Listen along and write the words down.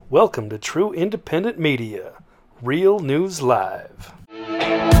Welcome to True Independent Media, Real News Live.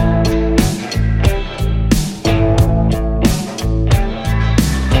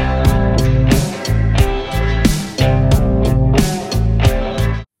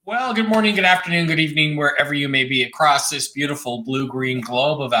 Well, good morning, good afternoon, good evening, wherever you may be across this beautiful blue-green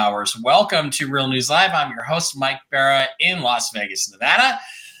globe of ours. Welcome to Real News Live. I'm your host, Mike Bara, in Las Vegas, Nevada.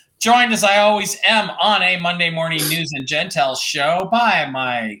 Joined, as I always am, on a Monday morning news and Gentel show by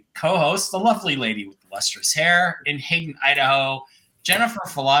my co-host, the lovely lady with the lustrous hair in Hayden, Idaho, Jennifer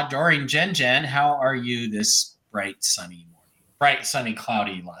Fallaw-Doering. Jen, how are you this bright, sunny morning? Bright, sunny,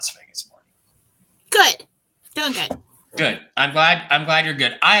 cloudy Las Vegas morning. Good. Doing good. Good. I'm glad you're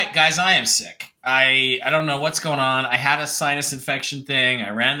good. I am sick. I don't know what's going on. I had a sinus infection thing. I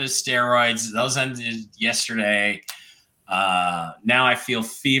ran the steroids. Those ended yesterday. Now I feel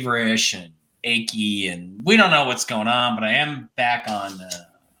feverish and achy, and we don't know what's going on, but I am back on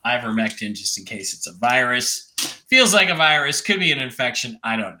ivermectin just in case it's a virus. Feels like a virus. Could be an infection.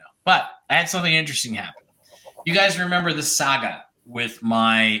 I don't know. But I had something interesting happen. You guys remember the saga with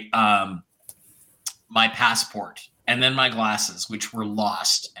my my passport and then my glasses, which were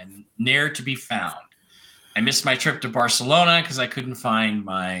lost and ne'er to be found. I missed my trip to Barcelona because I couldn't find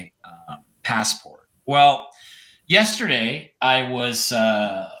my passport. Well, yesterday, I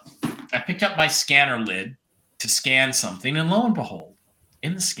picked up my scanner lid to scan something, and lo and behold,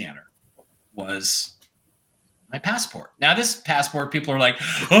 in the scanner was my passport. Now, this passport, people are like,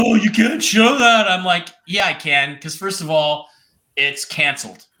 oh, you can't show that. I'm like, yeah, I can, because first of all, it's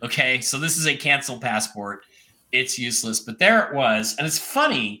canceled, okay? So this is a canceled passport. It's useless, but there it was. And it's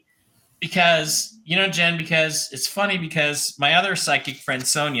funny because, you know, Jen, because my other psychic friend,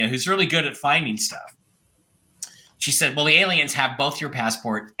 Sonia, who's really good at finding stuff, she said, well, the aliens have both your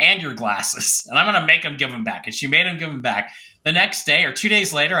passport and your glasses, and I'm going to make them give them back. And she made them give them back. The next day or 2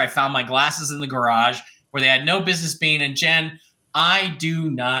 days later, I found my glasses in the garage where they had no business being. And Jen, I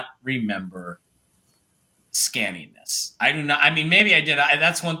do not remember scanning this. I do not. I mean, maybe I did.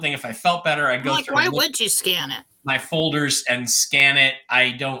 That's one thing. If I felt better, I'd go through. Why would you scan it? My folders and scan it.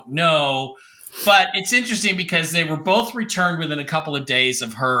 I don't know. But it's interesting because they were both returned within a couple of days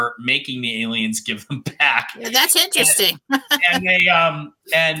of her making the aliens give them back. Yeah, that's interesting. And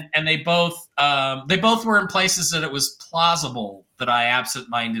they both were in places that it was plausible that I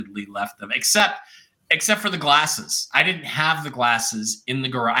absentmindedly left them, except for the glasses. I didn't have the glasses in the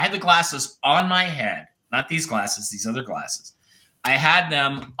garage. I had the glasses on my head, not these glasses, these other glasses. I had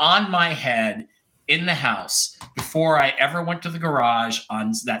them on my head in the house before I ever went to the garage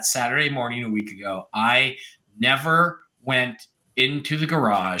on that Saturday morning a week ago. I never went into the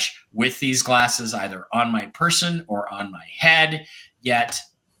garage with these glasses either on my person or on my head, yet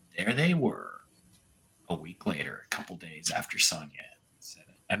there they were a week later, a couple days after Sonia said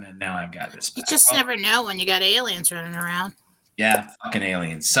it. And then now I've got this back. You just never know when you got aliens running around. Yeah, fucking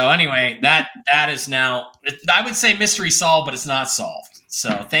aliens. So anyway, that is now, I would say mystery solved, but it's not solved.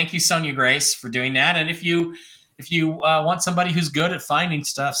 So thank you, Sonia Grace, for doing that. And if you want somebody who's good at finding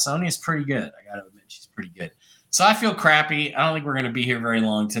stuff, Sonia's pretty good. I got to admit, she's pretty good. So I feel crappy. I don't think we're going to be here very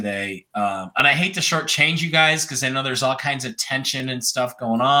long today. And I hate to shortchange you guys because I know there's all kinds of tension and stuff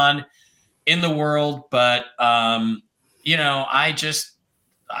going on in the world. But, you know, I just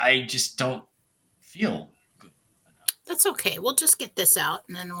don't feel good enough. That's okay. We'll just get this out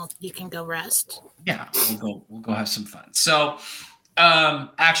and then you can go rest. Yeah, we'll go have some fun. So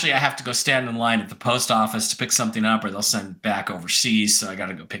actually, I have to go stand in line at the post office to pick something up, or they'll send it back overseas. So I got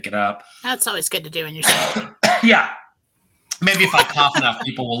to go pick it up. That's always good to do in your show. Yeah. Maybe if I cough enough,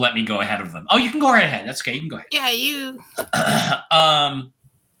 people will let me go ahead of them. Oh, you can go right ahead. That's okay. You can go ahead. Yeah, you.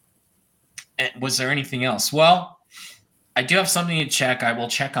 Was there anything else? Well, I do have something to check. I will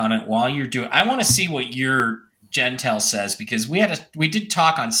check on it while you're doing. I want to see what your Gentel says because we did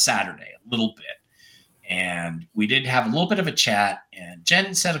talk on Saturday a little bit. And we did have a little bit of a chat, and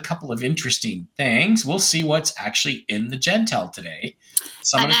Jen said a couple of interesting things. We'll see what's actually in the Gentel today.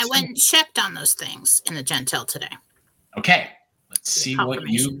 And I went and checked on those things in the Gentel today. Okay. Let's see what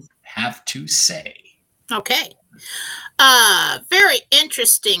you have to say. Okay. Very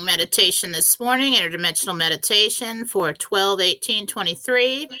interesting meditation this morning, interdimensional meditation for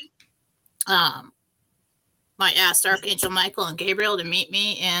 12/18/23. I asked Archangel Michael and Gabriel to meet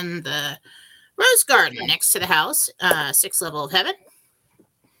me in the Rose Garden next to the house, 6th level of heaven.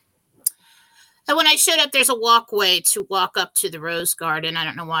 And when I showed up, there's a walkway to walk up to the Rose Garden. I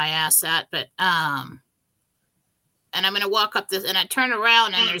don't know why I asked that, but and I'm going to walk up this, and I turn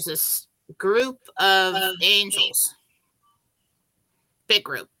around, and there's this group of angels, big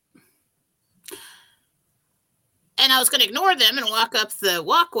group. And I was going to ignore them and walk up the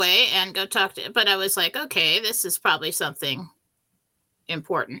walkway and go talk to, but I was like, okay, this is probably something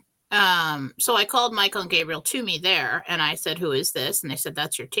important. So I called Michael and Gabriel to me there, and I said, who is this? And they said,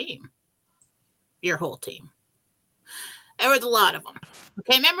 that's your team, your whole team. There was a lot of them.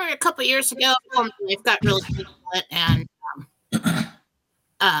 Okay, remember a couple of years ago, they've got really violent and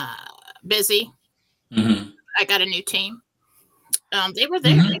busy. Mm-hmm. I got a new team. They were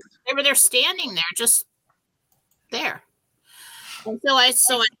there. Mm-hmm. They were there standing there, just there. And so I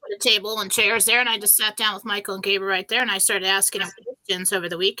put a table and chairs there, and I just sat down with Michael and Gabriel right there, and I started asking them questions over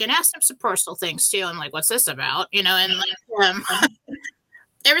the weekend, asked them some personal things too. I'm like, what's this about? You know, and like,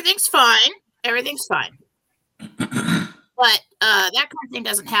 everything's fine. Everything's fine. But that kind of thing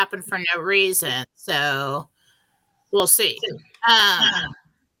doesn't happen for no reason. So we'll see.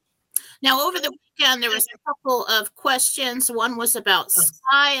 Now, over the weekend, there was a couple of questions. One was about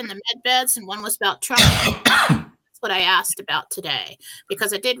Sky and the med beds, and one was about Trump. That's what I asked about today,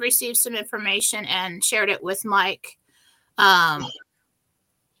 because I did receive some information and shared it with Mike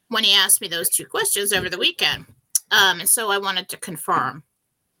when he asked me those two questions over the weekend. And so I wanted to confirm.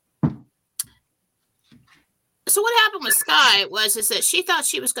 So what happened with Sky is that she thought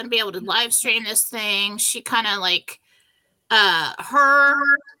she was going to be able to live stream this thing. She kind of like her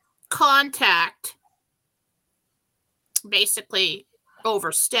contact basically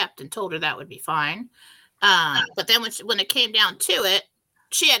overstepped and told her that would be fine. But then when it came down to it,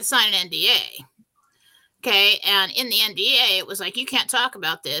 she had to sign an NDA. Okay. And in the NDA, it was like, you can't talk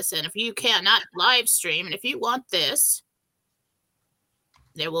about this. And if you cannot live stream, and if you want this,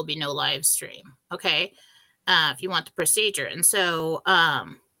 there will be no live stream. Okay. If you want the procedure. And so,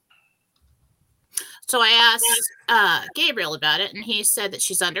 so I asked Gabriel about it, and he said that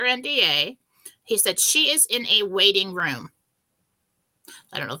she's under NDA. He said she is in a waiting room.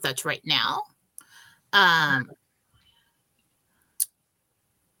 I don't know if that's right now.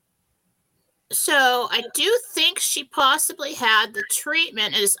 So I do think she possibly had the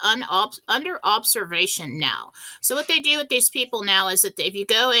treatment is under observation now. So what they do with these people now is that if you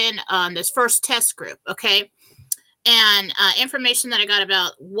go in on this first test group, okay, and information that I got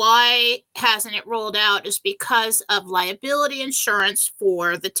about why hasn't it rolled out is because of liability insurance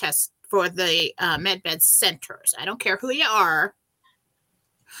for the test for the MedBed centers. I don't care who you are.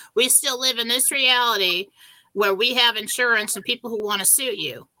 We still live in this reality where we have insurance and people who want to sue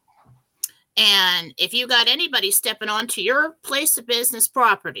you. And if you got anybody stepping onto your place of business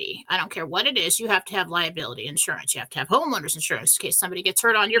property, I don't care what it is, you have to have liability insurance. You have to have homeowners insurance in case somebody gets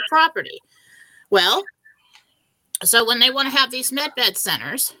hurt on your property. Well, so when they want to have these MedBed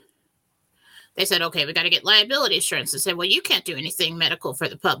centers, they said, okay, we got to get liability insurance. They said, well, you can't do anything medical for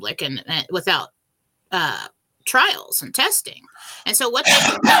the public and without trials and testing. And so what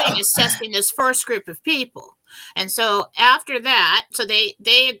they've been doing is testing this first group of people. And so after that, so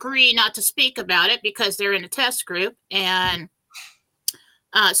they agree not to speak about it because they're in a test group. And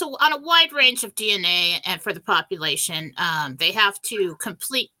so on a wide range of DNA and for the population, they have to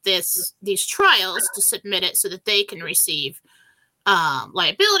complete these trials to submit it so that they can receive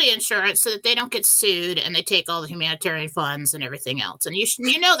liability insurance so that they don't get sued and they take all the humanitarian funds and everything else. And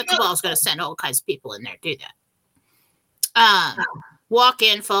you know the cabal is going to send all kinds of people in there to do that. Walk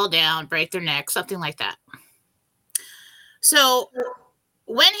in, fall down, break their neck, something like that. So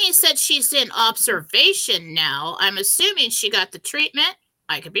when he said she's in observation now, I'm assuming she got the treatment.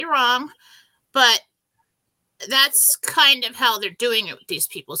 I could be wrong, but that's kind of how they're doing it with these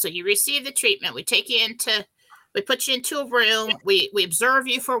people. So you receive the treatment. We put you into a room. We observe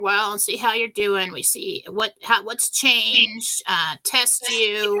you for a while and see how you're doing. We see what's changed, test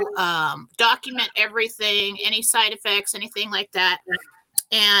you, document everything, any side effects, anything like that.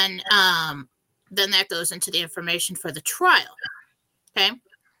 And then that goes into the information for the trial. Okay.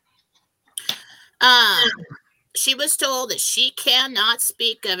 She was told that she cannot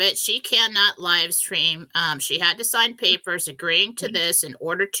speak of it. She cannot live stream. She had to sign papers agreeing to this in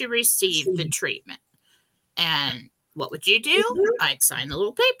order to receive the treatment. And what would you do? I'd sign the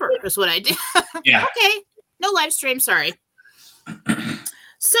little paper is what I did. Yeah. Okay. No live stream. Sorry.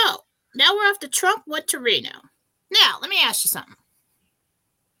 So now we're off to Trump went to Reno. Now, let me ask you something.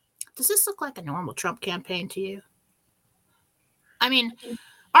 Does this look like a normal Trump campaign to you? I mean,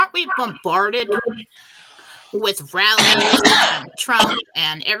 aren't we bombarded with rallies and Trump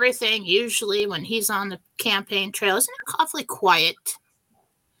and everything usually when he's on the campaign trail? Isn't it awfully quiet?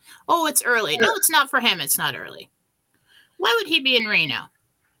 Oh, it's early. No, it's not for him. It's not early. Why would he be in Reno?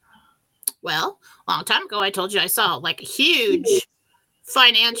 Well, a long time ago, I told you I saw like a huge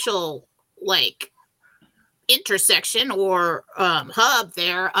financial intersection or hub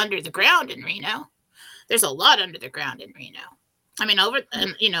there under the ground in Reno. There's a lot under the ground in Reno. I mean,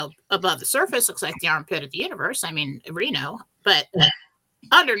 above the surface looks like the armpit of the universe. I mean, Reno, but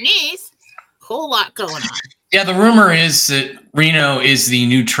underneath, a whole lot going on. Yeah, the rumor is that Reno is the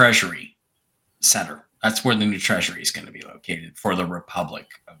new Treasury Center. That's where the new Treasury is going to be located for the Republic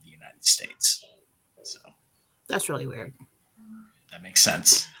of the United States. So that's really weird. That makes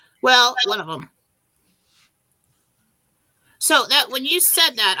sense. Well, one of them. So that when you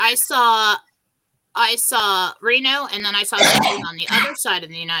said that, I saw Reno, and then I saw something on the other side of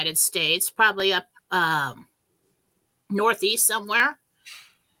the United States, probably up northeast somewhere.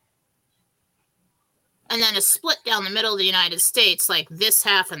 And then a split down the middle of the United States, like this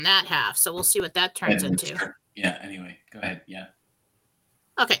half and that half. So we'll see what that turns into. Yeah, anyway, go ahead. Yeah.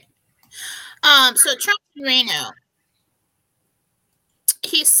 Okay. So Trump in Reno,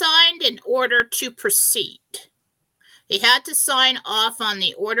 he signed an order to proceed. He had to sign off on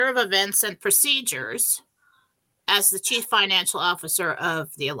the order of events and procedures as the chief financial officer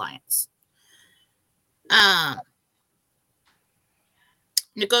of the alliance.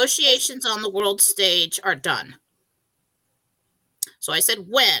 Negotiations on the world stage are done. So I said,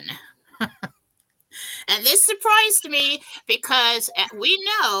 when? And this surprised me because we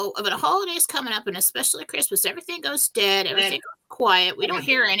know about holidays coming up, and especially Christmas, everything goes dead, everything goes quiet. We don't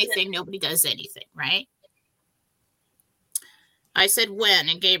hear anything. Nobody does anything, right? I said, when?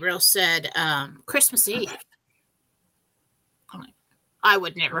 And Gabriel said, Christmas Eve. I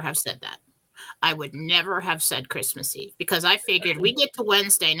would never have said that. I would never have said Christmas Eve because I figured we get to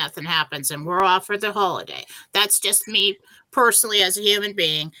Wednesday, nothing happens, and we're off for the holiday. That's just me personally as a human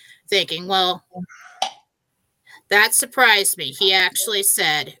being thinking, well, that surprised me. He actually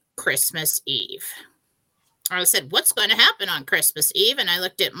said Christmas Eve. I said, what's going to happen on Christmas Eve? And I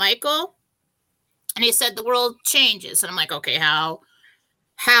looked at Michael, and he said the world changes. And I'm like, okay, how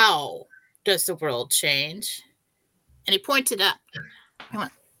does the world change? And he pointed up. He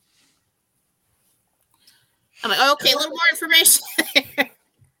went, I'm like, okay, a little more information.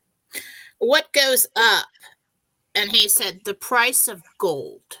 What goes up? And he said, the price of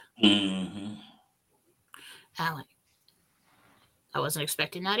gold. Mm-hmm. I wasn't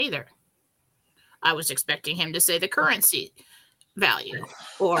expecting that either. I was expecting him to say the currency value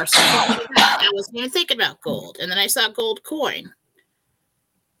or something like that. I wasn't even thinking about gold. And then I saw gold coin.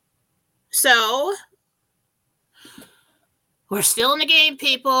 So we're still in the game,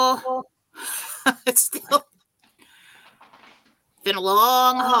 people. It's still been a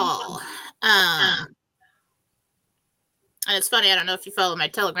long haul. And it's funny, I don't know if you follow my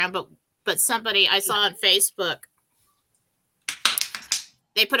Telegram, but somebody I saw on Facebook,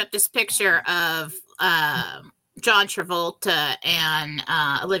 they put up this picture of John Travolta and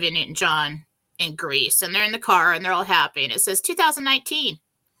Olivia Newton-John in Greece, and they're in the car and they're all happy, and it says 2019.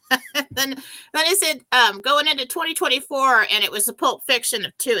 then it said going into 2024, and it was a Pulp Fiction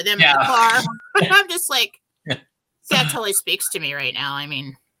of two of them in the car. I'm just like, that totally speaks to me right now. I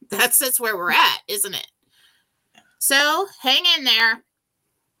mean, that's where we're at, isn't it? So hang in there,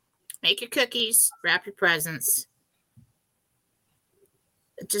 make your cookies, wrap your presents.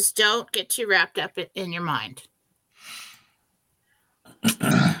 Just don't get too wrapped up in your mind.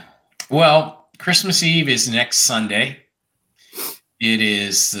 Well, Christmas Eve is next Sunday. That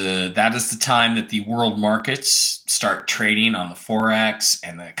is the time that the world markets start trading on the Forex,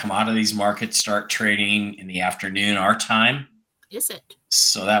 and the commodities markets start trading in the afternoon, our time. Is it?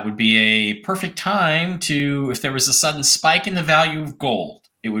 So that would be a perfect time if there was a sudden spike in the value of gold,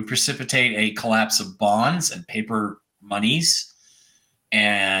 it would precipitate a collapse of bonds and paper monies.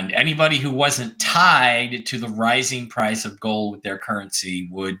 And anybody who wasn't tied to the rising price of gold with their currency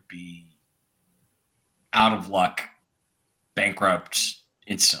would be out of luck, bankrupt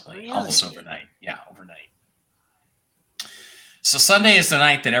instantly, really? Almost overnight. Yeah, overnight. So Sunday is the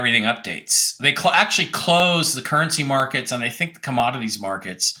night that everything updates. They actually close the currency markets and I think the commodities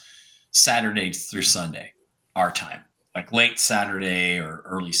markets Saturday through Sunday, our time, like late Saturday or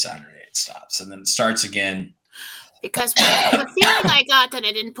early Saturday it stops. And then it starts again. Because the feeling I got that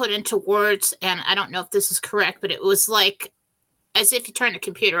I didn't put into words, and I don't know if this is correct, but it was like as if you turn the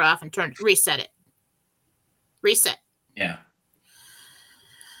computer off and reset it. Reset. Yeah.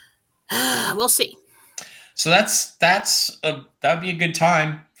 We'll see. So that would be a good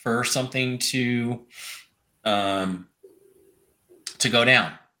time for something to go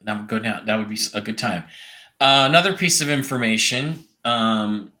down. That would go down. That would be a good time. Another piece of information.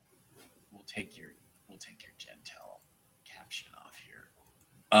 We'll take your Gentel caption off here.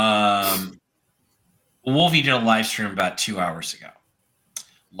 Wolvie did a live stream about 2 hours ago.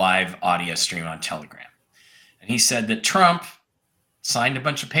 Live audio stream on Telegram. And he said that Trump signed a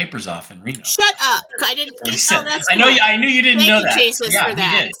bunch of papers off in Reno. Shut up! I didn't. He Oh, said, that's I know good. you. I knew you didn't know that. Jesus, Yeah, for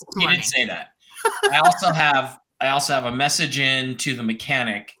that. He did say that. I also have a message in to the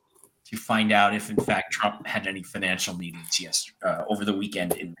mechanic to find out if, in fact, Trump had any financial meetings over the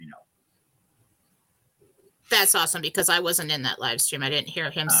weekend in Reno. That's awesome, because I wasn't in that live stream. I didn't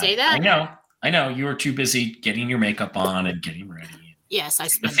hear him say that. I know. You were too busy getting your makeup on and getting ready. Yes, I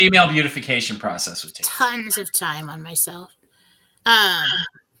spent the female beautification process was taking tons of time on myself.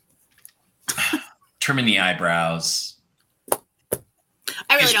 Trimming the eyebrows.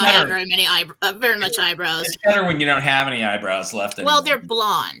 I really don't have very much eyebrows. It's better when you don't have any eyebrows left. Anymore. Well, they're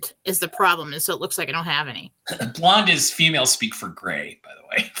blonde is the problem, and so it looks like I don't have any. Blonde is female speak for gray, by the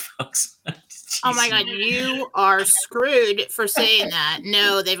way, folks. Oh my God, you are screwed for saying that.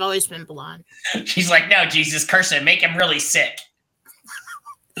 No, they've always been blonde. She's like, no, Jesus, curse him, make him really sick.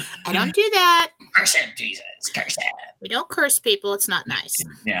 I don't do that. Curse him, Jesus, curse him. We don't curse people. It's not nice.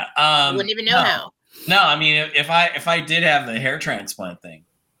 Yeah. I wouldn't even know how. No, I mean, if I did have the hair transplant thing,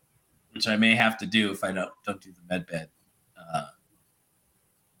 which I may have to do if I don't do the med bed,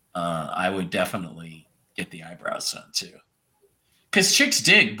 I would definitely get the eyebrows done too. Because chicks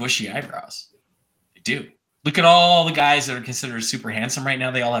dig bushy eyebrows. They do. Look at all the guys that are considered super handsome right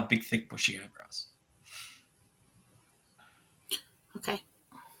now. They all have big, thick, bushy eyebrows. Okay.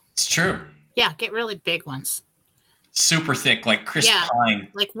 It's true. Yeah, get really big ones. Super thick, like Chris Pine.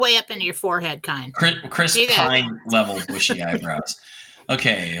 Like way up into your forehead kind. Chris Pine level bushy eyebrows.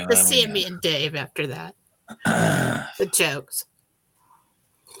 Okay. The CME and Dave after that. The jokes.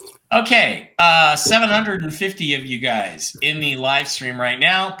 Okay. 750 of you guys in the live stream right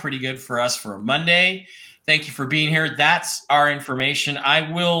now. Pretty good for us for a Monday. Thank you for being here. That's our information. I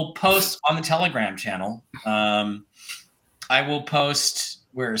will post on the Telegram channel. I will post.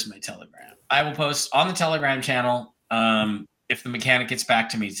 Where is my Telegram? I will post on the Telegram channel if the mechanic gets back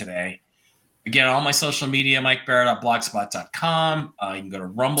to me today. Again, all my social media, mikebara.blogspot.com. You can go to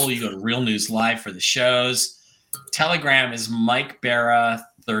Rumble. You go to Real News Live for the shows. Telegram is Mike Bara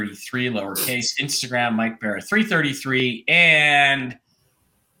 33, lowercase. Instagram, Mike Bara 333. And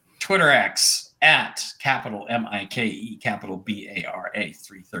Twitter X at capital MIKE, capital BARA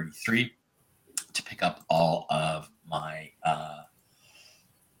 333 to pick up all of my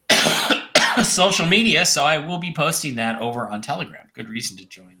social media. So I will be posting that over on Telegram. Good reason to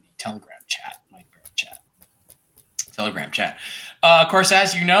join the Telegram chat, Mike Bara chat. Telegram chat. Of course,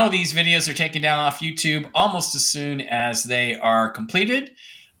 as you know, these videos are taken down off YouTube almost as soon as they are completed.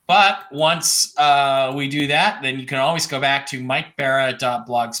 But once we do that, then you can always go back to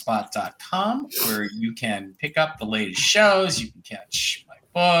mikebara.blogspot.com where you can pick up the latest shows. You can catch my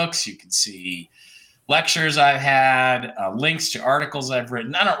books. You can see lectures I've had, links to articles I've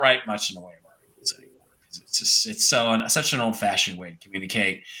written. I don't write much in the way of articles anymore because it's such an old-fashioned way to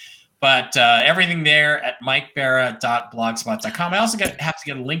communicate. But everything there at mikebara.blogspot.com. I also have to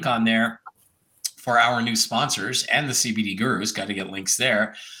get a link on there for our new sponsors and the CBD Gurus. Got to get links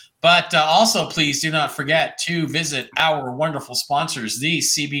there. But also, please do not forget to visit our wonderful sponsors, the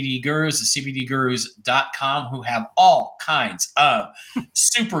CBD Gurus, thecbdgurus.com, who have all kinds of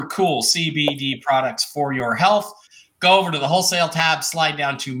super cool CBD products for your health. Go over to the wholesale tab, slide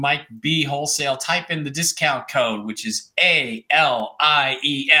down to Mike B Wholesale, type in the discount code, which is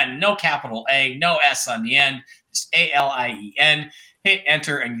ALIEN, no capital A, no S on the end, just ALIEN. Hit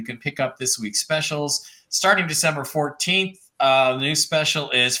enter, and you can pick up this week's specials. Starting December 14th, the new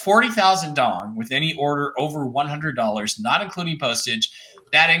special is 40,000 dong with any order over $100, not including postage.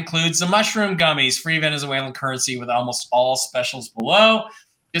 That includes the mushroom gummies, free Venezuelan currency with almost all specials below.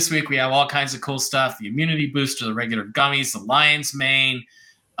 This week we have all kinds of cool stuff. The immunity booster, the regular gummies, the lion's mane,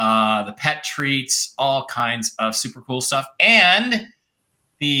 the pet treats, all kinds of super cool stuff. And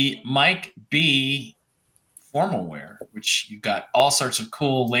the Mike B formal wear, which you got all sorts of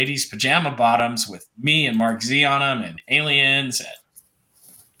cool ladies' pajama bottoms with me and Mark Z on them and aliens and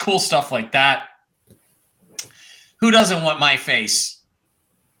cool stuff like that. Who doesn't want my face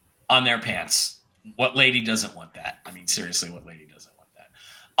on their pants? What lady doesn't want that? I mean, seriously, what lady doesn't want that?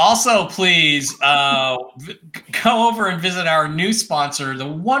 Also, please go over and visit our new sponsor, the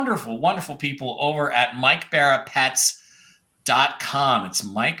wonderful, wonderful people over at MikeBaraPets.com. It's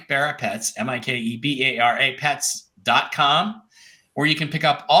Mike Bara Pets, MikeBara Pets.com, where you can pick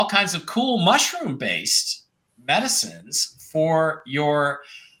up all kinds of cool mushroom-based medicines for your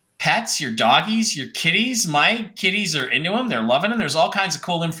pets, your doggies, your kitties. My kitties are into them. They're loving them. There's all kinds of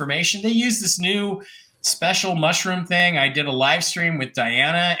cool information. They use this new special mushroom thing. I did a live stream with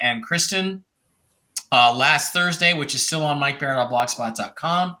Diana and Kristen last Thursday, which is still on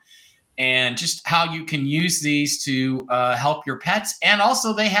MikeBara.blogspot.com. and just how you can use these to help your pets. And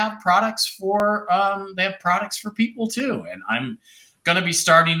also they have products for people too. And I'm going to be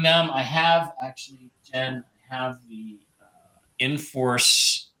starting them. I have actually, Jen, I have the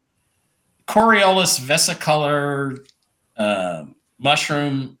Enforce Coriolis vesicolor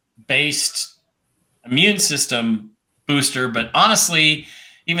mushroom-based immune system booster. But honestly,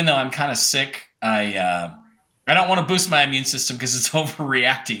 even though I'm kind of sick, I don't want to boost my immune system because it's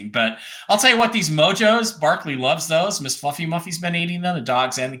overreacting. But I'll tell you what, these Mojos, Barkley loves those. Miss Fluffy Muffy's been eating them, the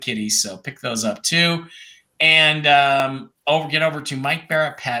dogs and the kitties. So pick those up too. And get over to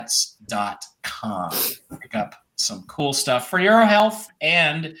MikeBaraPets.com. Pick up some cool stuff for your health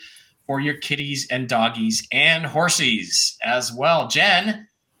and for your kitties and doggies and horsies as well. Jen,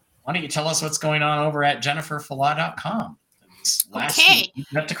 why don't you tell us what's going on over at JenniferFallaw.com? Last week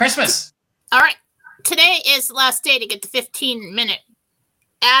up to Christmas. All right. Today is the last day to get the 15-minute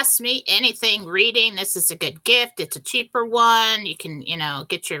Ask Me Anything reading. This is a good gift. It's a cheaper one. You can,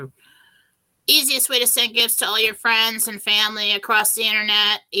 get your easiest way to send gifts to all your friends and family across the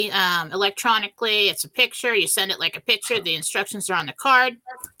internet electronically. It's a picture. You send it like a picture. The instructions are on the card.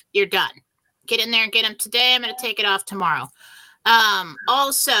 You're done. Get in there and get them today. I'm going to take it off tomorrow.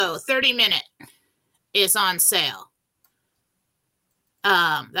 Also, 30-minute is on sale.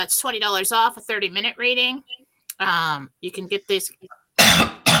 That's $20 off a 30-minute reading. You can get these.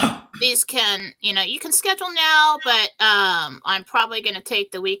 These can, you can schedule now, but I'm probably going to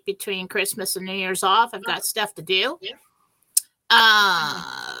take the week between Christmas and New Year's off. I've got stuff to do.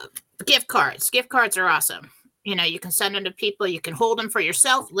 Gift cards. Gift cards are awesome. You can send them to people. You can hold them for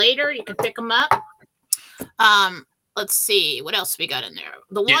yourself later. You can pick them up. Let's see. What else we got in there?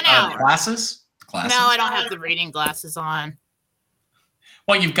 The 1 hour. Glasses? No, I don't have the reading glasses on.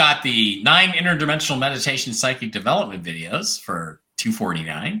 Well, you've got the 9 interdimensional meditation psychic development videos for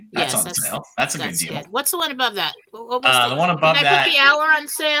 $249. That's on sale. That's a good deal. Good. What's the one above that? The one above that. Did I put the hour on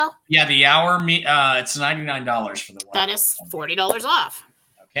sale? Yeah, the hour. It's $99 for the one. That is $40 off.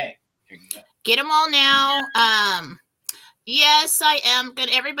 Okay. Here you go. Get them all now. Yes, I am good.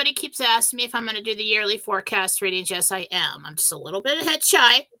 Everybody keeps asking me if I'm going to do the yearly forecast readings. Yes, I am. I'm just a little bit ahead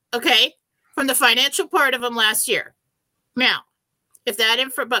shy. Okay, from the financial part of them last year. Now, if that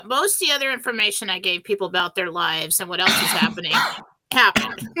but most of the other information I gave people about their lives and what else is happening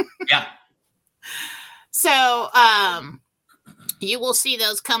happened. Yeah. So, you will see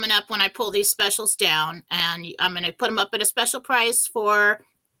those coming up when I pull these specials down, and I'm going to put them up at a special price for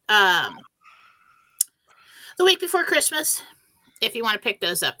the week before Christmas. If you want to pick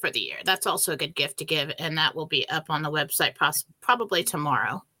those up for the year, that's also a good gift to give, and that will be up on the website probably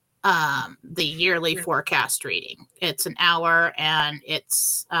tomorrow. The yearly forecast reading. It's an hour, and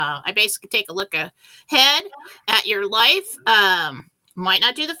it's I basically take a look ahead at your life. Might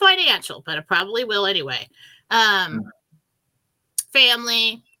not do the financial, but I probably will anyway.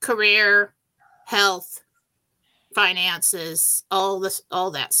 Family, career, health, finances, all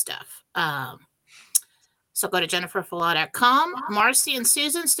that stuff. So go to JenniferFallaw.com. Marcy and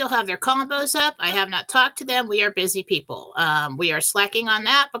Susan still have their combos up. I have not talked to them. We are busy people. We are slacking on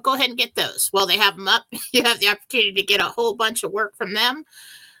that, but go ahead and get those. While they have them up, you have the opportunity to get a whole bunch of work from them.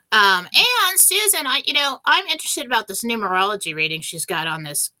 And Susan, I'm interested about this numerology reading she's got on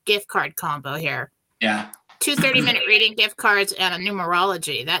this gift card combo here. Yeah. 2 30-minute reading gift cards and a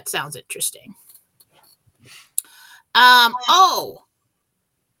numerology. That sounds interesting.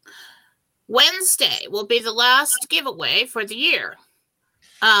 Wednesday will be the last giveaway for the year.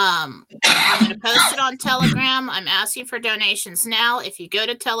 I'm going to post it on Telegram. I'm asking for donations now. If you go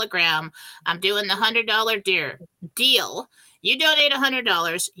to Telegram, I'm doing the $100 deal. You donate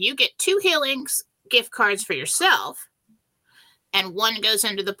 $100, you get 2 healings gift cards for yourself, and 1 goes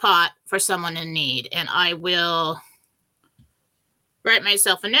into the pot for someone in need. And I will write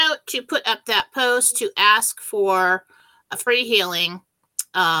myself a note to put up that post to ask for a free healing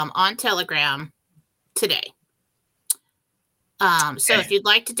on Telegram today. So if you'd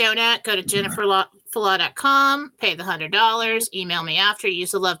like to donate, go to JenniferFallaw.com, pay the $100, email me after, use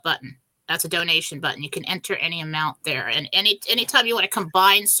the love button. That's a donation button. You can enter any amount there. And anytime you want to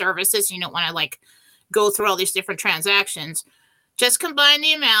combine services, you don't want to go through all these different transactions, just combine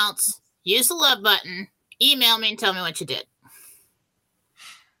the amounts, use the love button, email me and tell me what you did.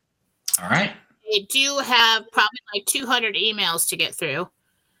 All right. I do have probably 200 emails to get through.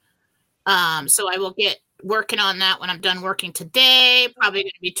 So I will get working on that when I'm done working today. Probably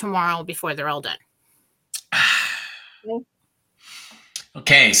going to be tomorrow before they're all done.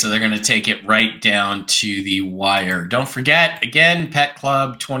 Okay, so they're going to take it right down to the wire. Don't forget, again, Pet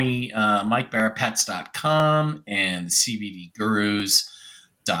Club 20, MikeBaraPets.com and CBD Gurus.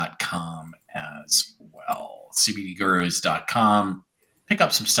 as well. CBDgurus.com. Pick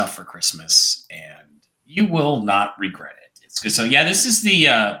up some stuff for Christmas, and you will not regret it. It's good. So yeah, this is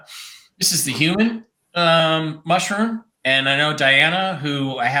the human mushroom, and I know Diana,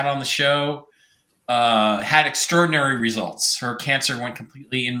 who I had on the show, had extraordinary results. Her cancer went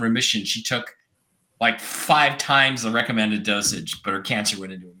completely in remission. She took like 5 times the recommended dosage, but her cancer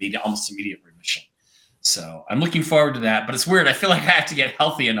went into almost immediate remission. So I'm looking forward to that. But it's weird. I feel like I have to get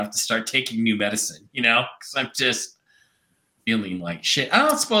healthy enough to start taking new medicine, because I'm just feeling like shit. I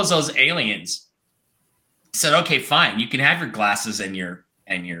don't suppose those aliens said, okay, fine, you can have your glasses and your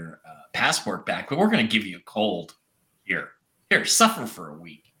passport back, but we're going to give you a cold. Here, suffer for a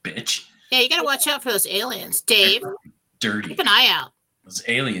week, bitch. Yeah, you got to watch out for those aliens, Dave. Dirty. Keep an eye out. Those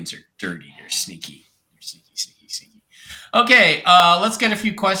aliens are dirty. They're sneaky. Sneaky. Okay, let's get a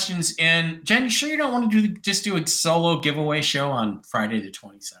few questions in. Jen, you sure you don't want to do a solo giveaway show on Friday the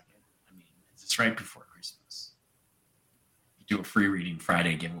 22nd? I mean, it's right before Christmas. You do a free reading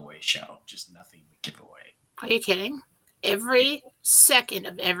Friday giveaway show. Just nothing we give away. Are you kidding? Every second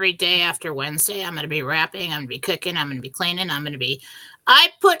of every day after Wednesday, I'm going to be rapping, I'm going to be cooking, I'm going to be cleaning, I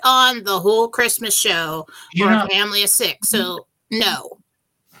put on the whole Christmas show for a family of 6. So no.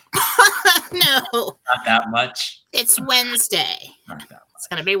 No. Not that much. It's Wednesday. Not that much. It's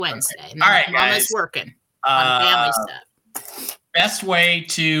going to be Wednesday. Okay. And all right, Mama's guys. working on family stuff. Best way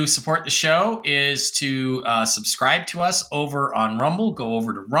to support the show is to subscribe to us over on Rumble. Go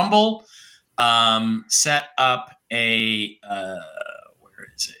over to Rumble. Set up a where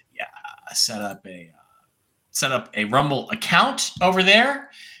is it? Yeah, set up a Rumble account over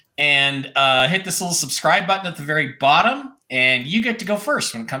there, and hit this little subscribe button at the very bottom, and you get to go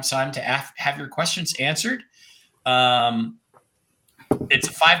first when it comes time to have your questions answered. It's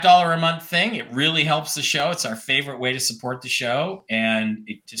a $5 a month thing. It really helps the show. It's our favorite way to support the show, and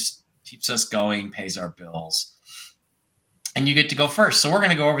it just keeps us going, pays our bills. And you get to go first. So we're going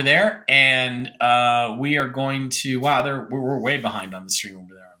to go over there, and we are going to. Wow, we're way behind on the stream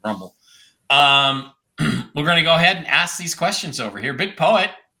over there on Rumble. We're going to go ahead and ask these questions over here. Big Poet,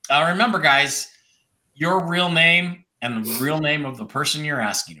 remember, guys, your real name and the real name of the person you're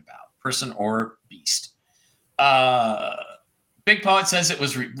asking about, person or beast. Big Poet says it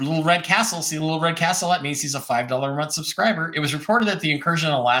was Little Red Castle. See Little Red Castle? That means he's a $5 a month subscriber. It was reported that the incursion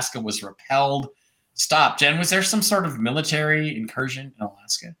in Alaska was repelled. Stop. Jen, was there some sort of military incursion in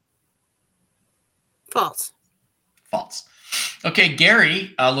Alaska? False. Okay,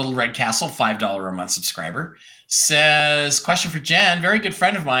 Gary, Little Red Castle, $5 a month subscriber, says, question for Jen. Very good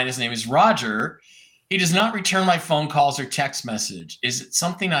friend of mine. His name is Roger. He does not return my phone calls or text message. Is it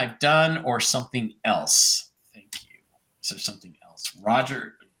something I've done or something else? Thank you. Is there something else?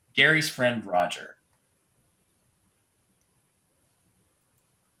 Roger, Gary's friend Roger.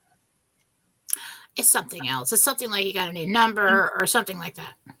 It's something else. It's something like you got a new number or something like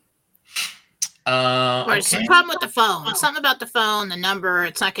that. Or it's a problem with the phone. It's something about the phone, the number,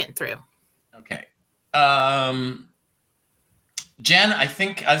 it's not getting through. Okay. Jen, I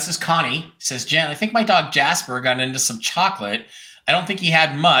think, this is Connie, says, Jen, I think my dog Jasper got into some chocolate. I don't think he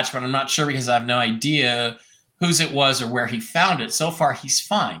had much, but I'm not sure because I have no idea whose it was or where he found it. So far, he's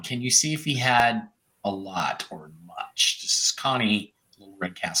fine. Can you see if he had a lot or much? This is Connie, Little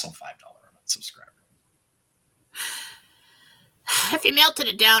Red Castle, $5 a month subscriber. If you melted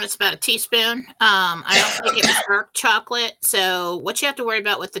it down, it's about a teaspoon. I don't think it was dark chocolate. So what you have to worry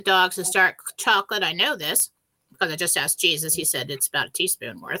about with the dogs is dark chocolate. I know this because I just asked Jesus. He said it's about a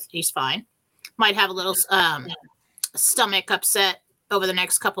teaspoon worth. He's fine. Might have a little stomach upset over the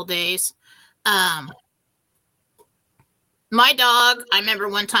next couple days. My dog, I remember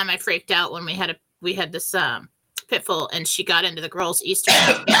one time I freaked out when we had this pitfall, and she got into the girls' Easter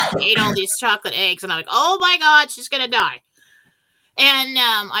egg and ate all these chocolate eggs, and I'm like, oh my God, she's gonna die. And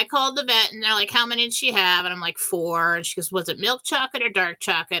I called the vet, and they're like, how many did she have? And I'm like, 4. And she goes, was it milk chocolate or dark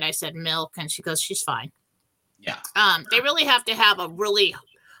chocolate? I said milk, and she goes, she's fine. Yeah. They really have to have a really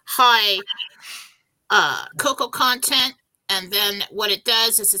high cocoa content, and then what it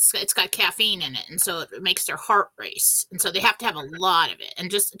does is it's got caffeine in it, and so it makes their heart race, and so they have to have a lot of it. And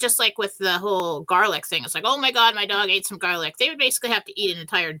just like with the whole garlic thing, it's like, oh my God, my dog ate some garlic. They would basically have to eat an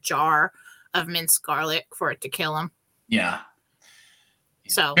entire jar of minced garlic for it to kill them. Yeah.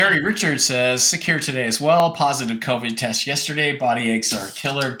 So Barry Richards says, sick here today as well. Positive COVID test yesterday. Body aches are a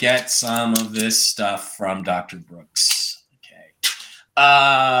killer. Get some of this stuff from Dr. Brooks. Okay.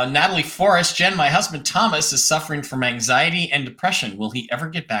 Natalie Forrest, Jen, my husband Thomas is suffering from anxiety and depression. Will he ever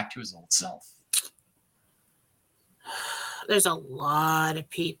get back to his old self? There's a lot of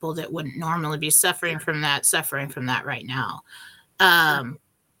people that wouldn't normally be suffering from that right now.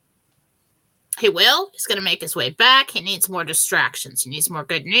 He will. He's going to make his way back. He needs more distractions. He needs more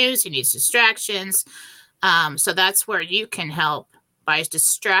good news. He needs distractions. So that's where you can help by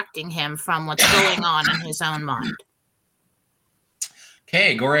distracting him from what's going on in his own mind.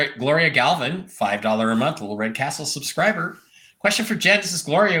 Okay, Gloria Galvin, $5 a month, Little Red Castle subscriber. Question for Jen. This is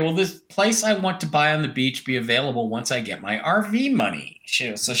Gloria. Will this place I want to buy on the beach be available once I get my RV money?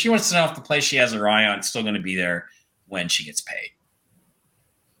 So she wants to know if the place she has her eye on is still going to be there when she gets paid.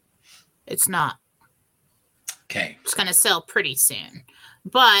 It's not. Okay. It's going to sell pretty soon.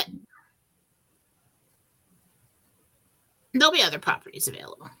 But there'll be other properties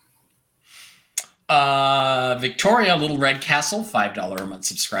available. Victoria, Little Red Castle, $5 a month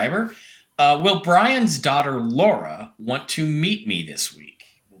subscriber. Will Brian's daughter Laura want to meet me this week?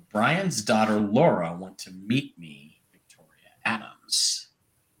 Will Brian's daughter Laura want to meet me? Victoria Adams.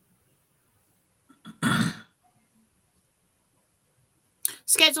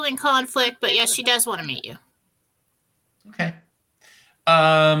 Scheduling conflict, but yes, she does want to meet you. Okay.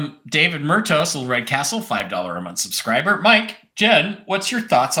 David Murtos, Little Red Castle, $5 a month subscriber. Mike, Jen, what's your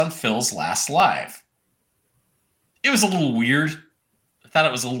thoughts on Phil's last live? It was a little weird. I thought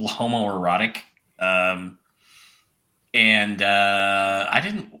it was a little homoerotic. I don't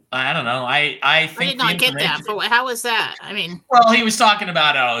know. I think I did not get that. How was that? I mean, well, he was talking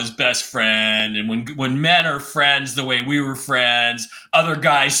about his best friend, and when men are friends the way we were friends, other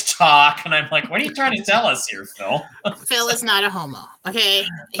guys talk, and I'm like, what are you trying to tell us here, Phil? Phil is not a homo. Okay.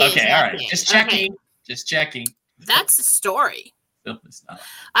 Okay. All right. Gay. Just checking. Okay. Just checking. That's the story. Phil is not.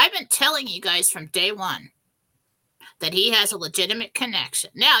 I've been telling you guys from day one that he has a legitimate connection.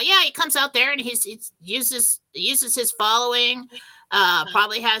 Now, yeah, he comes out there and he uses his following,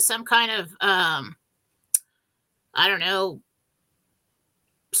 probably has some kind of, I don't know,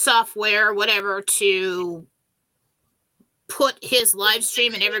 software, whatever, to put his live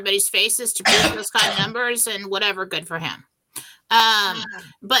stream in everybody's faces to boost those kind of numbers and whatever, good for him.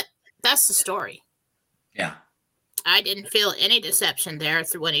 But that's the story. Yeah. I didn't feel any deception there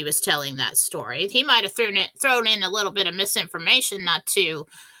when he was telling that story. He might have thrown in a little bit of misinformation, not to,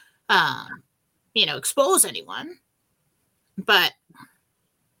 expose anyone. But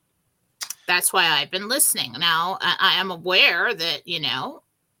that's why I've been listening. Now, I am aware that,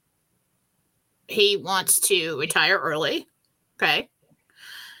 he wants to retire early. Okay.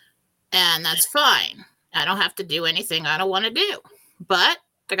 And that's fine. I don't have to do anything I don't want to do. But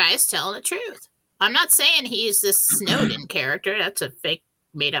the guy is telling the truth. I'm not saying he's this Snowden character. That's a fake,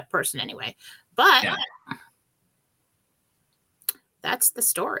 made-up person anyway. But that's the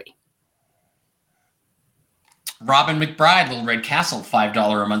story. Robin McBride, Little Red Castle,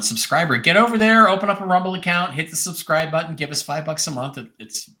 $5 a month subscriber. Get over there, open up a Rumble account, hit the subscribe button, give us $5 a month.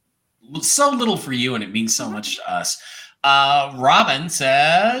 It's so little for you, and it means so much to us. Robin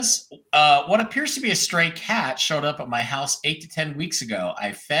says, what appears to be a stray cat showed up at my house 8 to 10 weeks ago.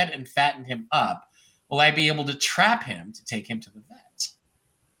 I fed and fattened him up. Will I be able to trap him to take him to the vet?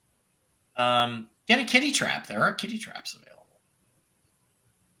 Get a kitty trap. There are kitty traps available.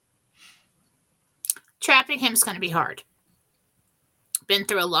 Trapping him is going to be hard. Been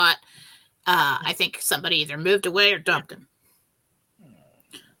through a lot. I think somebody either moved away or dumped him.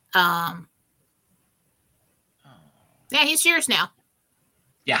 Yeah, he's yours now.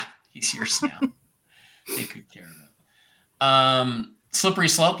 Yeah, he's yours now. Take good care of him. Slippery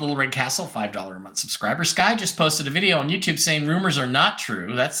Slope, Little Red Castle, $5 a month subscriber. Sky just posted a video on YouTube saying rumors are not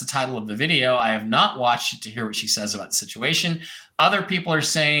true. That's the title of the video. I have not watched it to hear what she says about the situation. Other people are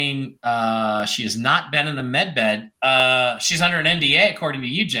saying she has not been in a med bed. She's under an NDA, according to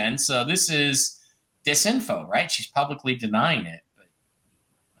you, Jen. So this is disinfo, right? She's publicly denying it. But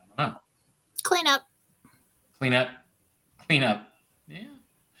I don't know. Clean up. Clean up. Clean up. Yeah.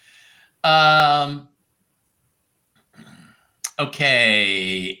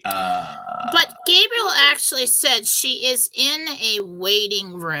 Okay. But Gabriel actually said she is in a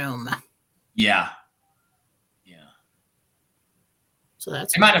waiting room. Yeah. Yeah. So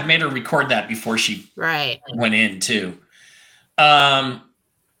that's. I might have made her record that before she went in too.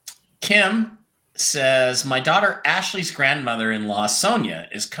 Kim says, my daughter Ashley's grandmother-in-law Sonia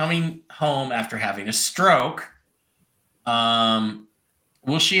is coming home after having a stroke.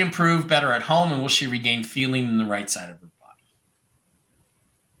 Will she improve better at home, and will she regain feeling in the right side of her body?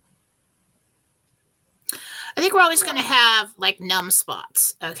 I think we're always going to have like numb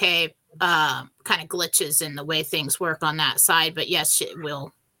spots, okay? Kind of glitches in the way things work on that side. But yes, it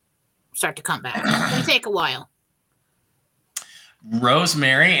will start to come back. It'll take a while.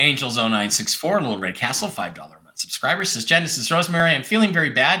 Rosemary, Angel0964, Little Red Castle, $5 a month subscriber, says, Jen, this is Rosemary. I'm feeling very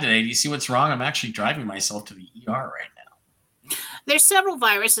bad today. Do you see what's wrong? I'm actually driving myself to the ER right now. There's several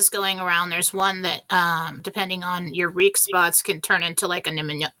viruses going around. There's one that, depending on your weak spots, can turn into like a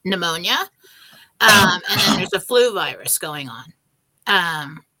pneumonia. And then there's a flu virus going on.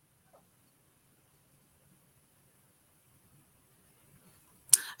 I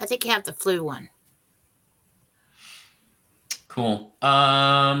think you have the flu one. Cool.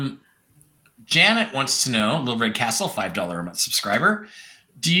 Janet wants to know, Little Red Castle, $5 a month subscriber.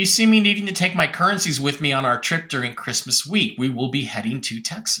 Do you see me needing to take my currencies with me on our trip during Christmas week? We will be heading to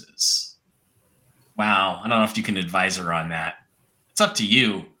Texas. Wow. I don't know if you can advise her on that. It's up to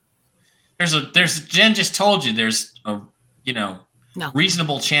you. Jen just told you there's a,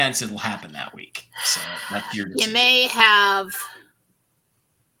 reasonable chance it'll happen that week. So that's your decision. You may have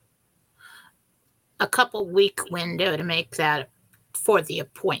a couple week window to make that for the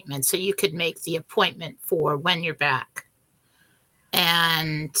appointment. So you could make the appointment for when you're back.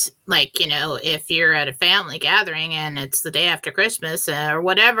 And if you're at a family gathering and it's the day after Christmas or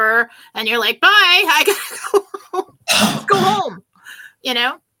whatever, and you're like, bye, I gotta go, go home.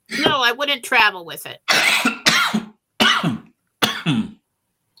 No, I wouldn't travel with it.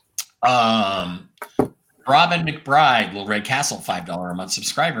 Robin McBride, Little Red Castle, $5 a month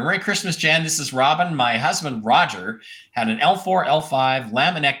subscriber. Merry Christmas, Jen. This is Robin. My husband, Roger, had an L4, L5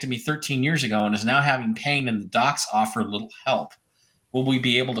 laminectomy 13 years ago and is now having pain, and the docs offer little help. Will we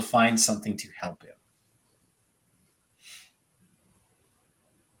be able to find something to help him?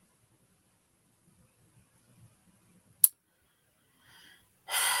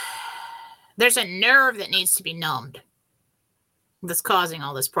 There's a nerve that needs to be numbed that's causing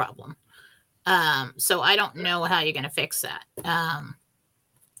all this problem. So I don't know how you're going to fix that.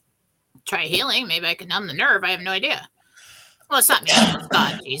 Try healing. Maybe I can numb the nerve. I have no idea. Well, it's not me. It's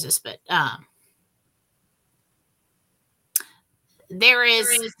God, Jesus, but there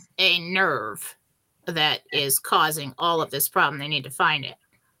is a nerve that is causing all of this problem. They need to find it.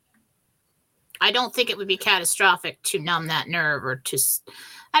 I don't think it would be catastrophic to numb that nerve or to,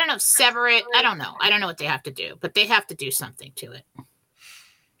 I don't know, sever it. I don't know. I don't know what they have to do, but they have to do something to it.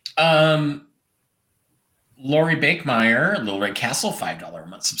 Lori Bakemeyer, Little Red Castle, $5 a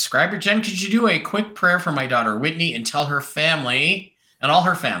month subscriber. Jen, could you do a quick prayer for my daughter Whitney and tell her family and all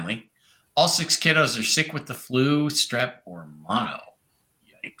her family, all 6 kiddos are sick with the flu, strep, or mono?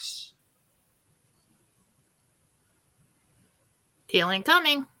 Yikes. Healing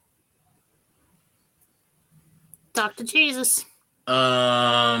coming. Talk to Jesus.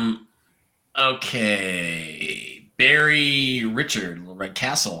 Okay. Barry Richard, Little Red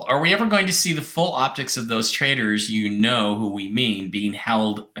Castle. Are we ever going to see the full optics of those traders, who we mean, being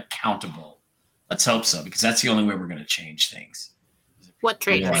held accountable? Let's hope so, because that's the only way we're going to change things. What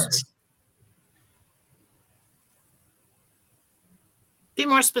traders? Be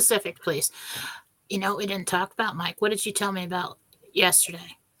more specific, please. We didn't talk about, Mike. What did you tell me about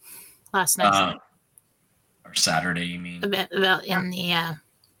yesterday? Last night? Or Saturday, you mean? About in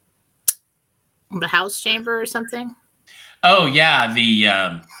the House chamber or something? Oh, yeah.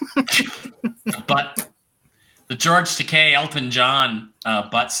 The George Takei, Elton John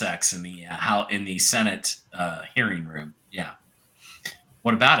butt sex in the Senate hearing room. Yeah.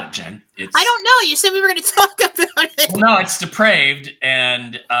 What about it, Jen? I don't know. You said we were going to talk about it. Well, no, it's depraved,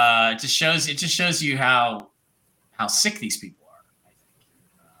 and it just shows you how sick these people are.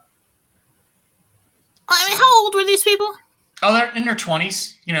 I mean, how old were these people? Oh, they're in their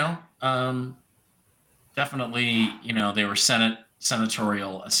 20s. Definitely. They were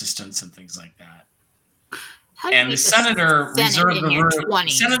senatorial assistants and things like that. And the senator reserved the room.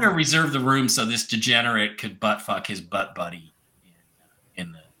 The senator reserved the room so this degenerate could butt fuck his butt buddy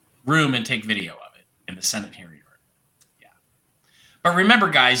in the room and take video of it in the Senate hearing room. Yeah. But remember,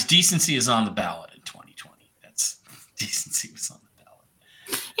 guys, decency is on the ballot in 2020. Decency was on the ballot.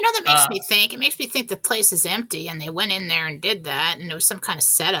 That makes me think. It makes me think the place is empty and they went in there and did that and it was some kind of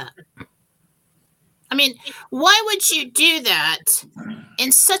setup. I mean, why would you do that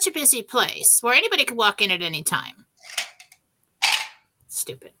in such a busy place where anybody could walk in at any time?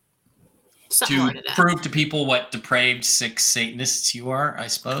 Stupid. Something more to that. Prove to people what depraved, sick Satanists you are, I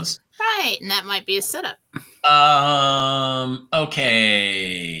suppose. Right, and that might be a setup.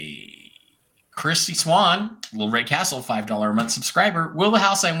 Okay. Christy Swan, Little Red Castle, $5 a month subscriber. Will the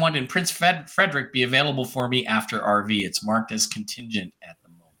house I want in Prince Frederick be available for me after RV? It's marked as contingent at the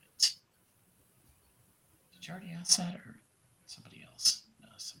moment. Did you already ask that, or somebody else? No,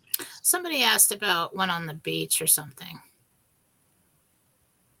 somebody else. Somebody asked about one on the beach or something.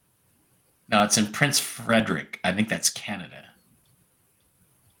 No, it's in Prince Frederick. I think that's Canada.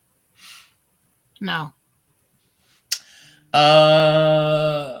 No.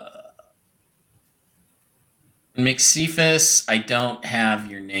 McCephas, I don't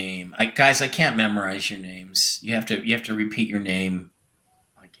have your name. Guys, I can't memorize your names. You have to repeat your name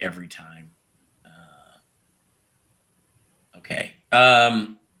like every time. Okay.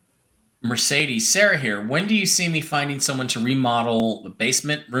 Mercedes, Sarah here. When do you see me finding someone to remodel the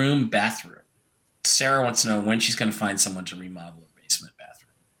basement, room, bathroom? Sarah wants to know when she's going to find someone to remodel her basement,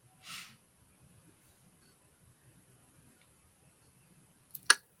 bathroom.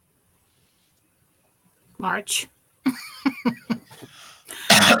 March.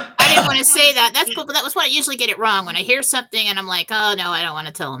 I didn't want to say that. That was when I usually get it wrong. When I hear something and I'm like, oh no, I don't want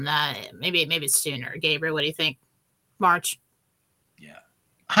to tell them that. Maybe it's sooner. Gabriel, what do you think? March. Yeah.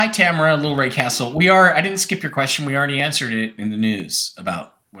 Hi, Tamara, Little Ray Castle. I didn't skip your question. We already answered it in the news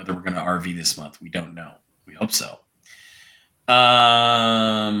about whether we're going to RV this month. We don't know. We hope so.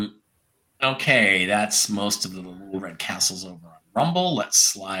 Okay, that's most of the Little Red Castles over on Rumble. Let's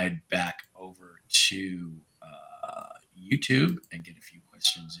slide back over to YouTube and get a few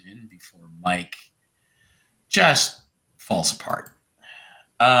questions in before Mike just falls apart.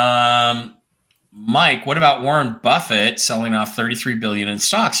 Mike, what about Warren Buffett selling off $33 billion in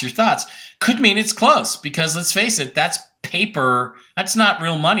stocks? Your thoughts? Could mean it's close because let's face it, that's paper. That's not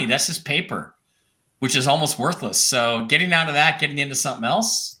real money. That's just paper, which is almost worthless. So getting out of that, getting into something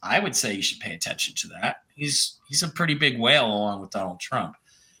else, I would say you should pay attention to that. He's a pretty big whale along with Donald Trump.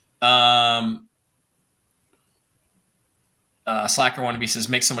 Slacker Wannabe says,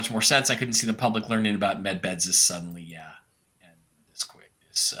 makes so much more sense. I couldn't see the public learning about med beds this suddenly. Yeah. And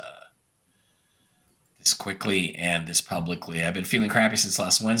this quickly and this publicly. I've been feeling crappy since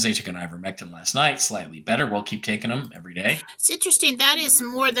last Wednesday. Took an ivermectin last night. Slightly better. We'll keep taking them every day. It's interesting. That is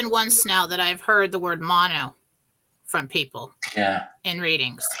more than once now that I've heard the word mono from people. Yeah. In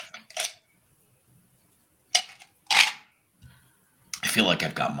readings. I feel like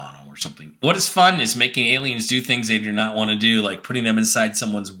I've got mono or something. What is fun is making aliens do things they do not want to do, like putting them inside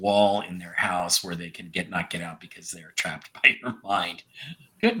someone's wall in their house where they can not get out because they are trapped by your mind.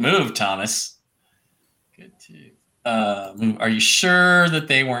 Good move, Thomas. Good too. Are you sure that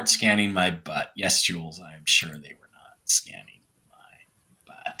they weren't scanning my butt? Yes, Jules, I am sure they were not scanning my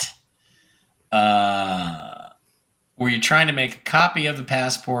butt. Were you trying to make a copy of the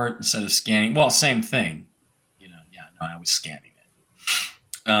passport instead of scanning? Well, same thing. I was scanning it.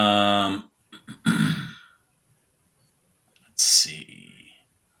 Let's see.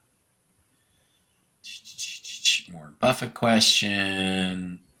 Warren Buffett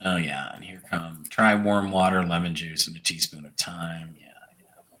question. Oh, yeah. And here come try warm water, lemon juice, and a teaspoon of thyme. Yeah.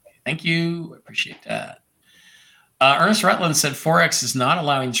 Okay. Thank you. I appreciate that. Ernest Rutland said Forex is not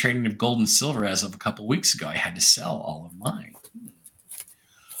allowing trading of gold and silver as of a couple weeks ago. I had to sell all of mine.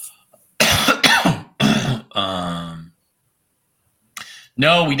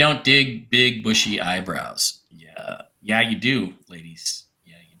 No, we don't dig big bushy eyebrows. Yeah, you do, ladies.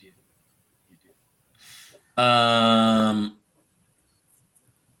 Yeah, you do.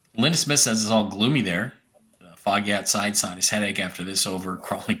 Linda Smith says it's all gloomy there. Foggy outside, sinus headache after this over,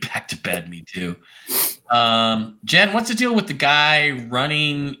 crawling back to bed. Me too. Jen, what's the deal with the guy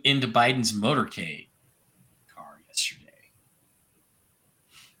running into Biden's motorcade car yesterday?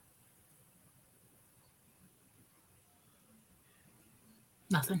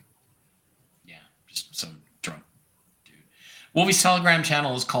 Nothing. Yeah, just some drunk dude. Wolvie's Telegram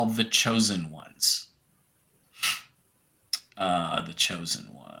channel is called The Chosen Ones. The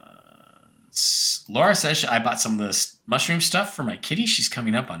Chosen Ones. Laura says I bought some of this mushroom stuff for my kitty. She's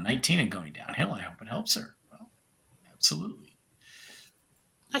coming up on 19 and going downhill. I hope it helps her. Well, absolutely.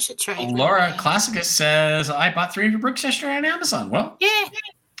 I should try. Laura Classicus says I bought 300 bricks yesterday on Amazon. Well, yeah.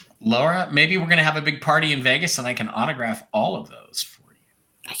 Laura, maybe we're going to have a big party in Vegas and I can autograph all of those for you.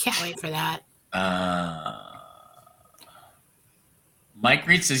 I can't wait for that. Mike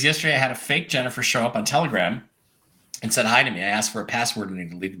Reed says, yesterday I had a fake Jennifer show up on Telegram and said hi to me. I asked for a password and he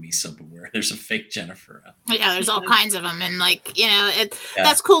deleted me, so beware. There's a fake Jennifer. Yeah, there's all kinds of them. And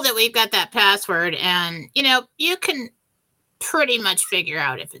that's cool that we've got that password. And, you can pretty much figure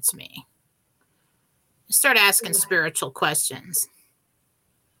out if it's me. Start asking spiritual questions.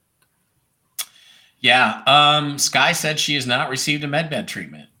 Yeah. Sky said she has not received a med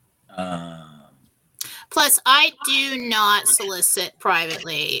treatment. Plus, I do not solicit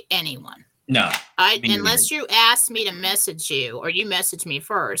privately anyone. No. Unless you ask me to message you or you message me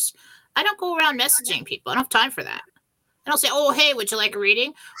first, I don't go around messaging people. I don't have time for that. I don't say, oh, hey, would you like a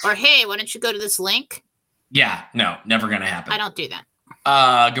reading? Or, hey, why don't you go to this link? Yeah, no, never going to happen. I don't do that.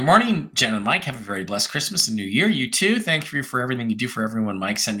 Good morning, Jen and Mike. Have a very blessed Christmas and New Year. You too. Thank you for everything you do for everyone.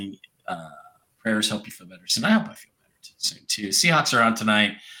 Mike, sending prayers. Hope you feel better soon. I hope I feel better soon too. Seahawks are on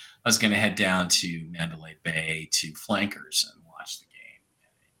tonight. I was going to head down to Mandalay Bay to Flankers and watch the game.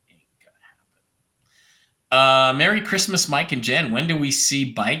 It ain't going to happen. Merry Christmas, Mike and Jen. When do we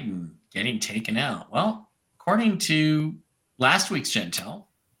see Biden getting taken out? Well, according to last week's Gentel,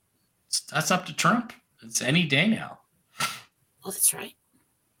 that's up to Trump. It's any day now. Oh, that's right.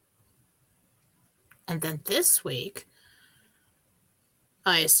 And then this week,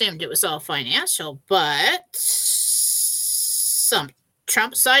 I assumed it was all financial, but some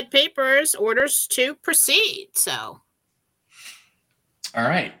Trump side papers orders to proceed. So, all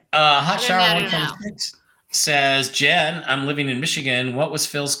right. Hot Shower 126 says, Jen, I'm living in Michigan. What was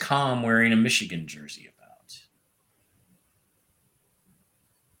Phil's comm wearing a Michigan jersey about?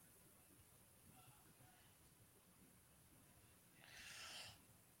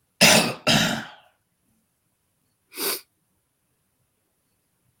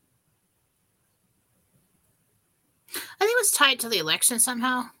 I think it was tied to the election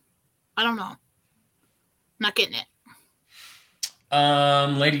somehow. I don't know. Not getting it.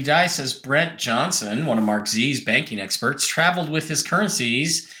 Lady Di says Brent Johnson, one of Mark Z's banking experts, traveled with his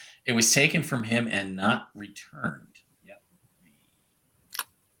currencies. It was taken from him and not returned. Yep.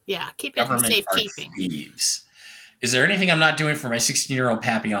 Yeah, keep it in safekeeping. Thieves. Is there anything I'm not doing for my 16-year-old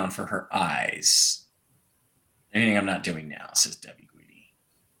Papillon for her eyes? Anything I'm not doing now, says Debbie Guidi.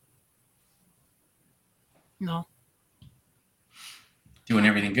 No. Doing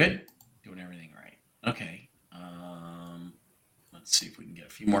everything good? Doing everything right. Okay. Let's see if we can get a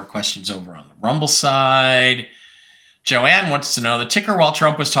few more questions over on the Rumble side. Joanne wants to know, the ticker while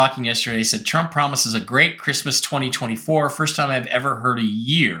Trump was talking yesterday said Trump promises a great Christmas 2024. First time I've ever heard a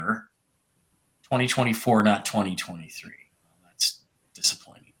year 2024, not 2023. Well, that's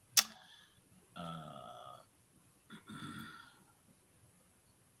disappointing.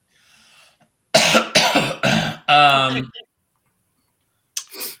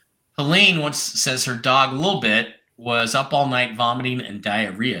 Helene says her dog, Little Bit, was up all night vomiting and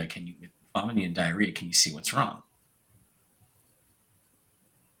diarrhea. Can you see what's wrong?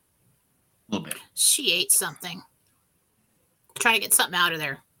 A little bit. She ate something. Trying to get something out of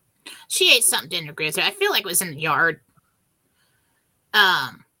there. She ate something, didn't agree with her. I feel like it was in the yard.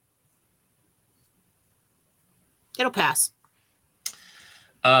 It'll pass.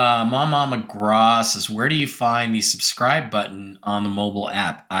 Mama McGraw says, where do you find the subscribe button on the mobile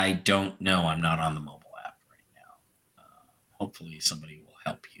app? I don't know. I'm not on the mobile app right now. Hopefully somebody will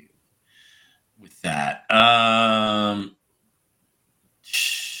help you with that.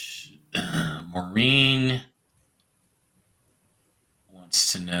 Maureen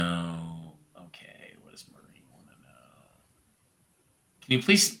wants to know. Okay, what does Maureen want to know? Can you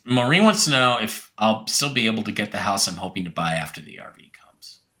please? Maureen wants to know if I'll still be able to get the house I'm hoping to buy after the RV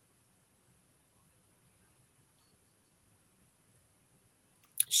comes.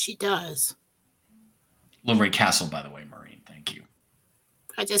 She does. Livery Castle, by the way, Maureen. Thank you.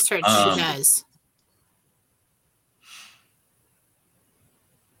 I just heard she does.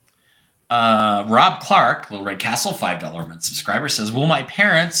 Rob Clark, Little Red Castle, $5 a month subscriber, says, will my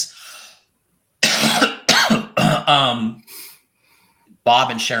parents, Bob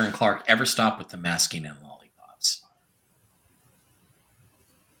and Sharon Clark, ever stop with the masking and lollipops?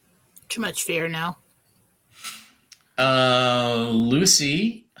 Too much fear now.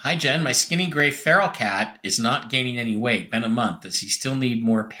 Lucy, hi, Jen. My skinny gray feral cat is not gaining any weight. Been a month. Does he still need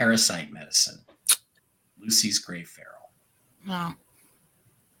more parasite medicine? Lucy's gray feral. No.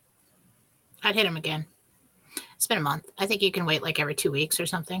 I'd hit him again. It's been a month. I think you can wait like every 2 weeks or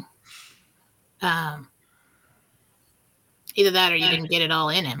something. Either that or you didn't get it all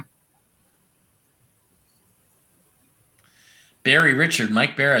in him. Barry Richard,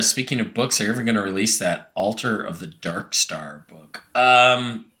 Mike Bara, speaking of books, are you ever going to release that Altar of the Dark Star book?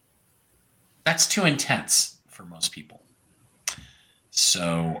 That's too intense for most people.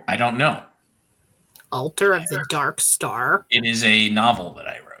 So I don't know. Altar of the Dark Star? It is a novel that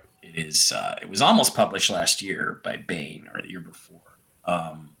I wrote. It was almost published last year by Bain or the year before.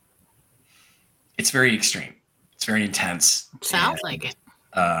 It's very extreme. It's very intense. Sounds like it.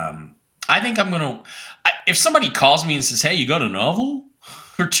 I think I'm going to, if somebody calls me and says, hey, you got a novel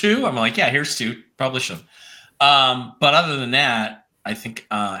or two? I'm like, yeah, here's two, publish them. But other than that, I think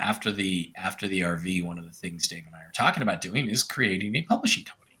after the RV, one of the things Dave and I are talking about doing is creating a publishing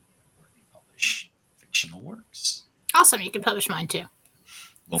company where we publish fictional works. Awesome. You can publish mine too.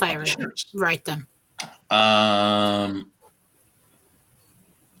 We'll if I write them.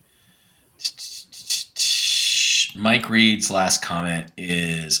 Mike Reed's last comment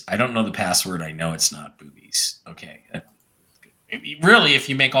is, I don't know the password. I know it's not boobies. Okay. Really, if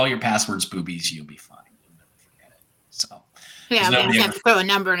you make all your passwords boobies, you'll be fine. You'll never forget it. So Yeah, but you have to throw a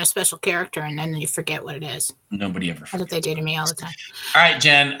number and a special character, and then you forget what it is. Nobody ever forgets. That's what they do to me all the time. All right,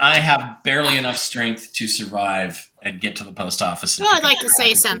 Jen, I have barely enough strength to survive and get to the post office. Well, I'd like to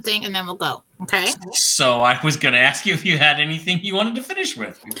say something, and then we'll go. Okay. So I was going to ask you if you had anything you wanted to finish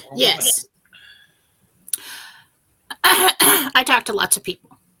with. Yes. I talk to lots of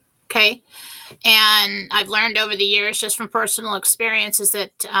people. Okay. And I've learned over the years, just from personal experiences,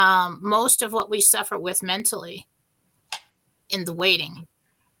 that most of what we suffer with mentally in the waiting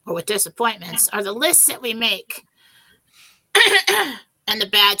or with disappointments are the lists that we make and the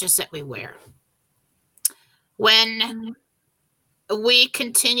badges that we wear. When we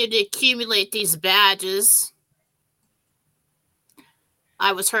continue to accumulate these badges,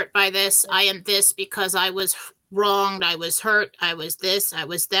 I was hurt by this, I am this because I was wronged, I was hurt, I was this, I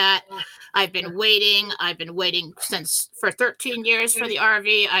was that. I've been waiting for 13 years for the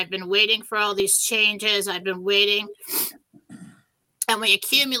RV. I've been waiting for all these changes. I've been waiting. And we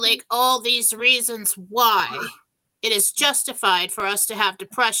accumulate all these reasons why it is justified for us to have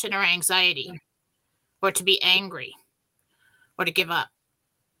depression or anxiety, or to be angry, or to give up.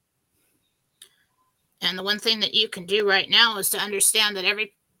 And the one thing that you can do right now is to understand that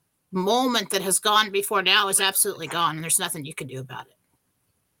every moment that has gone before now is absolutely gone, and there's nothing you can do about it.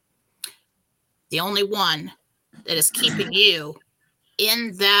 The only one that is keeping you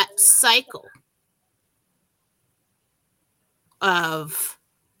in that cycle of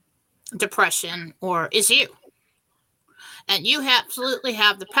depression is you. And you absolutely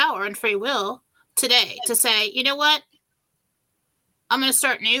have the power and free will today to say, you know what? I'm going to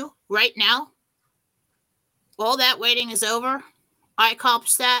start new right now. All that waiting is over. I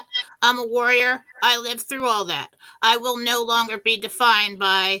accomplished that. I'm a warrior. I lived through all that. I will no longer be defined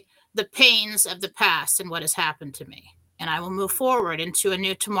by the pains of the past and what has happened to me. And I will move forward into a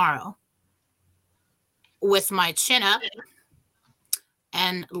new tomorrow with my chin up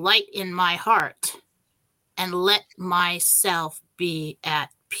and light in my heart, and let myself be at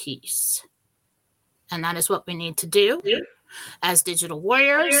peace. And that is what we need to do as digital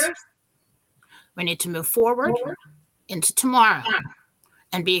warriors. We need to move forward into tomorrow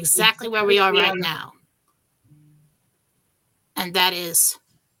and be exactly where we are right now. And that is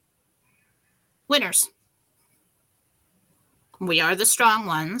winners. We are the strong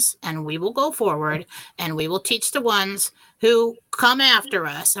ones, and we will go forward, and we will teach the ones who come after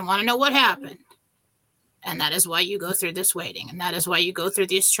us and want to know what happened. And that is why you go through this waiting, and that is why you go through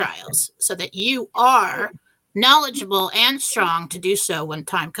these trials, so that you are knowledgeable and strong to do so when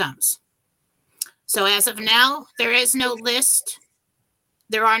time comes. So as of now, there is no list.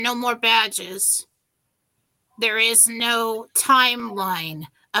 There are no more badges. There is no timeline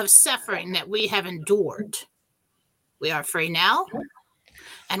of suffering that we have endured. We are free now,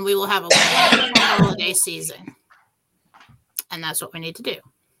 and we will have a wonderful holiday season. And that's what we need to do.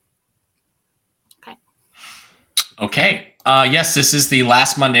 Okay. Yes, this is the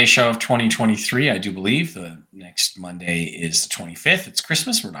last Monday show of 2023, I do believe. The next Monday is the 25th. It's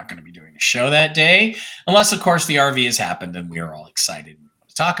Christmas. We're not going to be doing a show that day, unless, of course, the RV has happened and we are all excited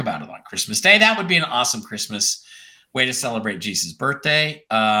to talk about it on Christmas Day. That would be an awesome Christmas way to celebrate Jesus' birthday.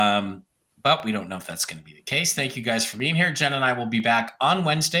 But we don't know if that's going to be the case. Thank you guys for being here. Jen and I will be back on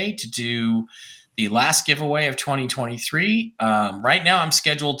Wednesday to do the last giveaway of 2023. Right now, I'm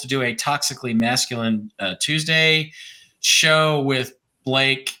scheduled to do a Toxically Masculine Tuesday show with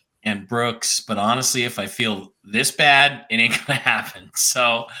Blake and Brooks. But honestly, if I feel this bad, it ain't going to happen.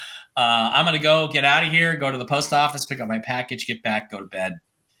 So I'm going to go get out of here, go to the post office, pick up my package, get back, go to bed.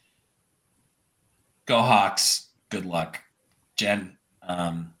 Go Hawks. Good luck. Jen,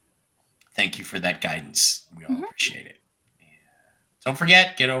 thank you for that guidance. We all appreciate it. Don't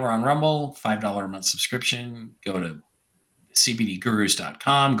forget, get over on Rumble, $5 a month subscription. Go to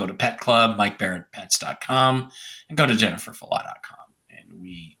cbdgurus.com, go to Pet Club, MikeBarrettPets.com, and go to JenniferFallaw.com. And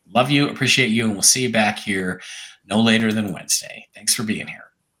we love you, appreciate you, and we'll see you back here no later than Wednesday. Thanks for being here.